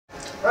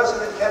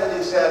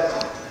famously said,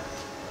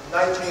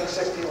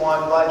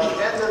 1961, by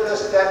the end of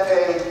this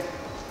decade,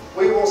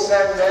 we will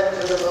send men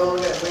to the moon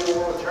and we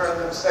will return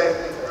them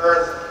safely to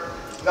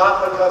Earth,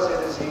 not because it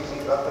is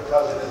easy, but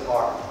because it is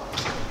hard.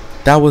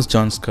 That was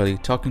John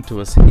Sculley talking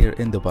to us here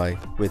in Dubai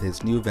with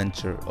his new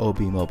venture OB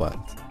Mobile,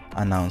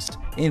 announced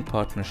in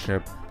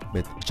partnership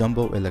with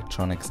Jumbo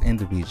Electronics in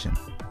the region.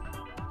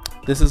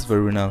 This is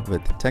Varuna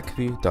with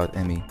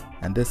TechView.me,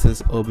 and this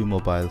is OB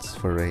Mobile's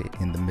foray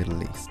in the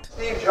Middle East.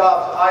 Steve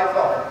Jobs'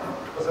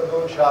 iPhone was a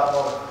moonshot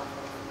moment.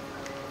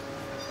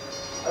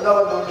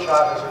 Another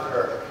moonshot has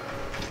occurred.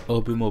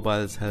 OB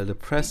Mobiles held a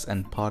press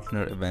and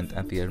partner event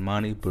at the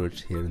Armani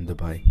Burj here in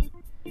Dubai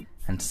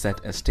and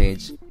set a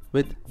stage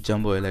with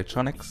Jumbo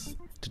Electronics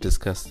to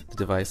discuss the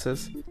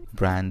devices,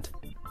 brand,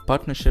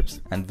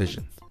 partnerships and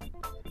vision.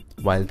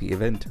 While the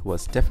event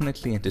was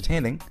definitely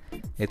entertaining,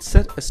 it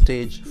set a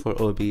stage for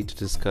OB to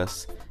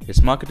discuss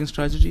its marketing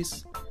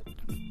strategies,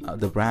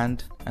 the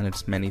brand and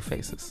its many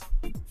faces.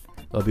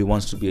 OB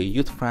wants to be a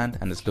youth brand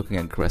and is looking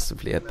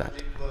aggressively at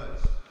that.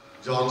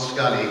 John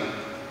Sculley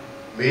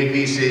made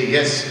me say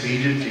yes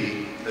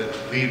immediately, that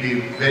we'd be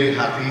very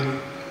happy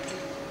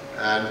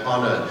and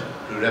honored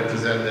to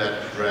represent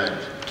that brand.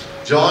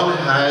 John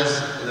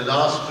has, in the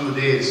last 2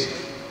 days,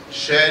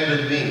 shared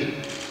with me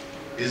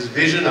his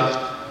vision of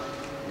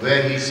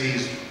where he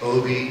sees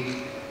OB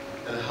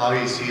and how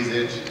he sees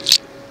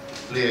it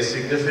play a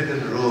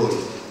significant role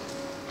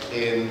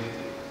in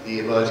the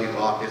emerging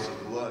markets of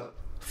the world.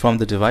 From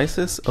the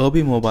devices, OB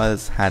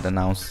Mobiles had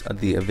announced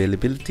the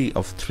availability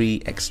of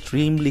 3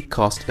 extremely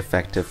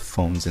cost-effective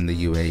phones in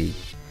the UAE.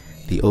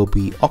 The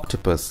OB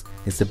Octopus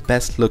is the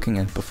best looking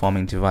and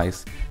performing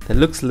device that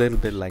looks a little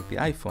bit like the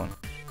iPhone.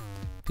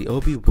 The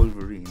OB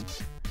Wolverine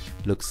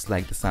looks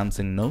like the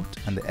Samsung Note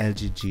and the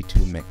LG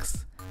G2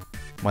 Mix,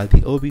 while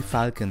the OB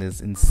Falcon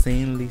is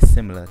insanely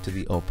similar to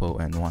the Oppo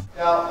N1.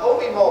 Now,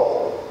 OB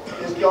Mobile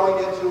is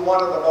going into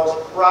one of the most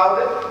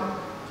crowded,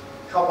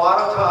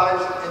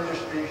 commoditized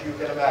industries you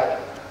can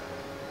imagine,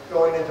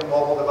 going into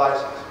mobile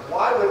devices.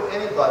 Why would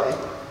anybody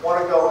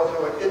want to go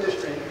into an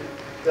industry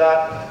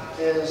that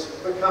is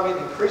becoming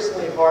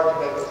increasingly hard to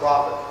make a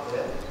profit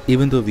in?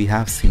 Even though we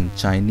have seen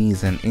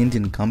Chinese and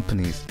Indian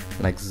companies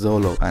like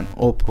Zolo and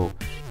Oppo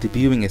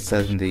debuting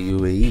itself in the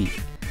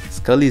UAE,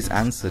 Sculley's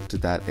answer to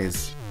that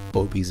is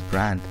OB's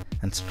brand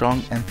and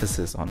strong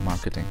emphasis on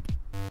marketing.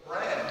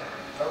 Brand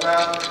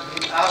around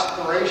the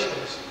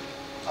aspirations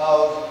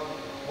of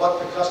what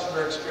the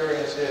customer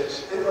experience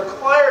is. It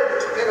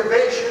required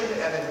innovation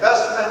and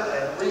investment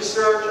and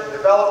research and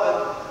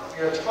development.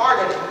 We are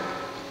targeting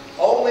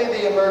only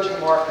the emerging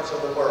markets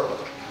of the world.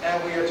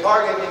 And we are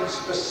targeting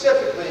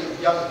specifically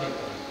young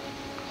people,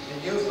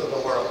 the youth of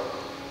the world,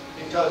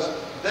 because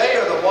they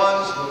are the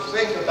ones who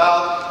think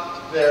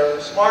about their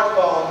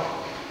smartphone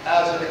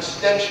as an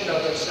extension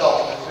of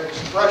themselves, as an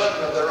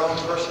expression of their own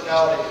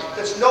personality.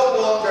 It's no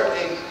longer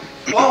a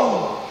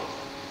phone,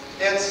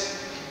 it's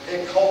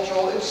a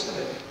cultural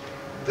instrument.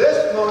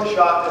 This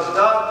moonshot is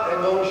not a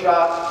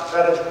moonshot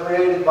that is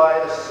created by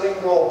a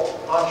single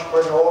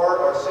entrepreneur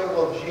or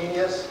single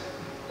genius,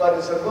 but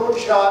it's a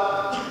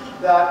moonshot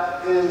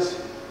that is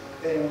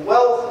a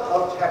wealth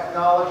of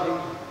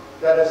technology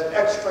that is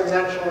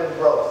exponential in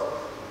growth.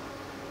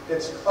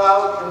 It's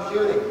cloud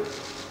computing,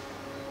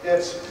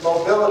 it's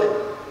mobility,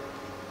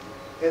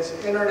 it's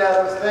Internet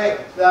of Things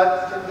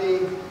that can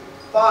be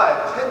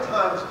 5, 10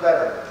 times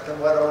better than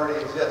what already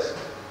exists.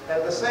 And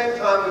at the same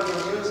time, we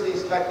can use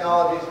these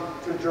technologies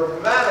to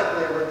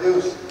dramatically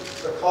reduce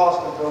the cost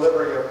of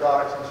delivery of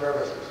products and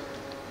services.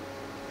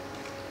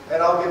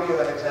 And I'll give you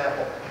an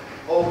example.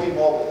 OB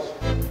Mobiles.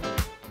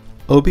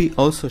 OB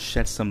also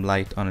shed some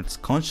light on its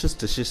conscious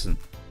decision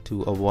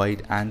to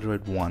avoid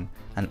Android One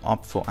and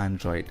opt for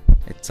Android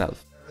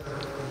itself.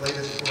 The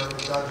latest work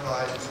is done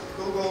by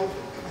Google.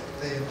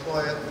 They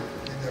employ it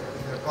in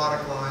their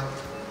product line.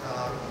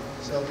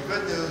 So the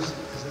good news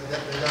is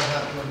that they don't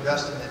have to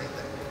invest in anything.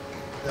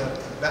 The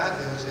bad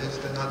news is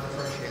they're not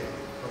differentiating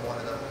from one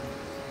another.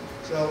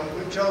 So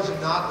we've chosen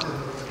not to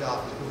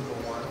adopt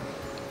Google One.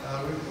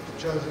 We've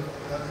chosen,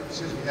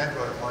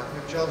 Android One.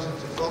 We've chosen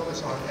to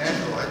focus on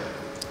Android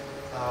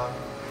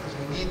because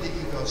we need the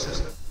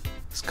ecosystem.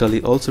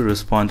 Sculley also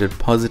responded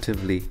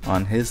positively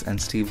on his and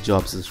Steve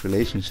Jobs'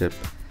 relationship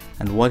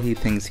and what he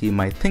thinks he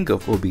might think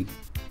of OB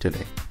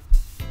today.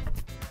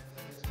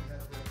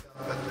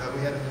 But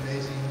we had an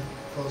amazing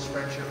close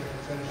friendship. We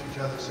could finish each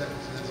other's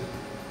sentences.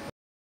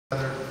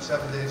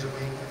 7 days a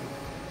week,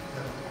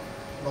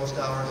 most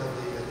hours of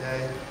the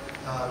day.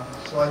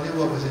 So I knew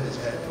what was in his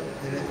head,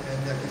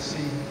 and I could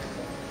see,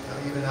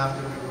 even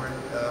after we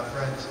weren't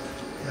friends,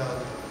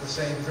 the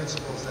same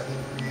principles that he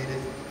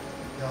created,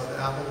 that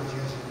Apple was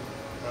using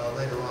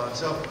later on.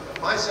 So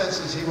my sense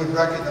is he would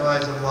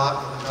recognize a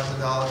lot of the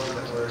methodology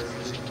that we're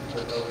using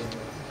with OB.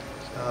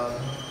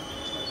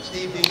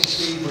 Steve being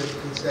Steve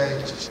would say,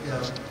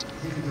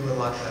 he could do a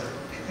lot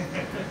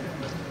better.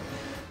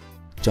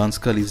 John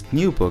Sculley's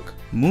new book,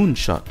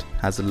 Moonshot,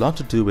 has a lot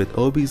to do with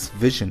OB's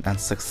vision and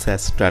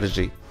success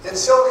strategy. In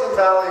Silicon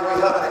Valley,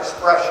 we have an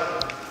expression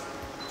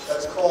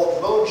that's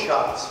called moonshot.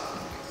 moonshots.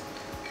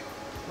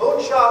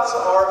 Moonshots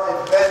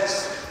are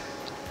events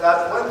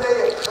that when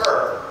they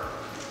occur,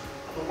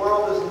 the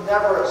world is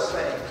never the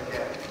same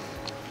again.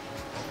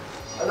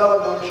 Another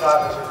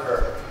moonshot has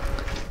occurred.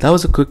 That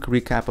was a quick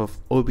recap of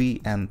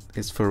Obi and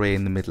his foray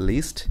in the Middle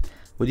East.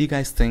 What do you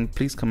guys think?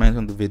 Please comment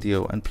on the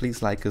video and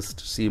please like us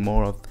to see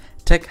more of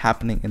tech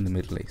happening in the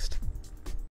Middle East.